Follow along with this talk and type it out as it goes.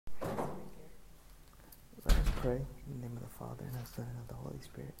pray in the name of the Father, and of the Son, and of the Holy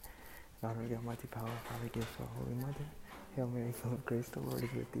Spirit. God, our Almighty power, Father, gives to our Holy Mother. Hail Mary, full of grace, the Lord is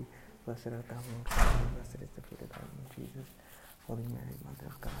with thee. Blessed art thou amongst women, and blessed is the fruit of thy womb, Jesus. Holy Mary,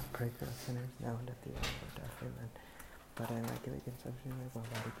 Mother of God, pray for us sinners, now and at the hour of our death. Amen. By thy immaculate conception, make my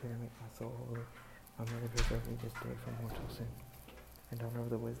body pure, and make my soul holy. My Mother, preserve me this day from mortal sin. In honor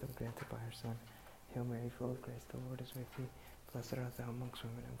of the wisdom granted by her Son, Hail Mary, full of grace, the Lord is with thee. Blessed art thou amongst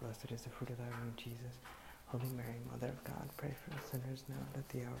women, and blessed is the fruit of thy womb, Jesus. Holy Mary, Mother of God, pray for us sinners now and at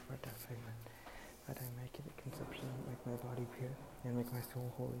the hour of our death. Amen. By thy immaculate conception, make my body pure, and make my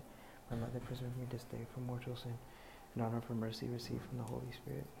soul holy. My Mother, preserve me this day from mortal sin. In honor of her mercy, receive from the Holy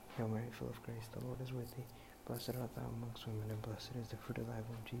Spirit. Hail Mary, full of grace, the Lord is with thee. Blessed art thou amongst women, and blessed is the fruit of thy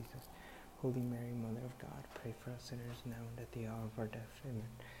womb, Jesus. Holy Mary, Mother of God, pray for us sinners now and at the hour of our death. Amen.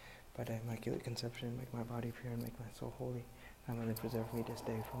 By thy immaculate conception, make my body pure, and make my soul holy. My Mother, preserve me this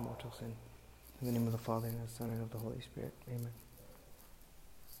day from mortal sin. In the name of the Father, and of the Son, and of the Holy Spirit. Amen.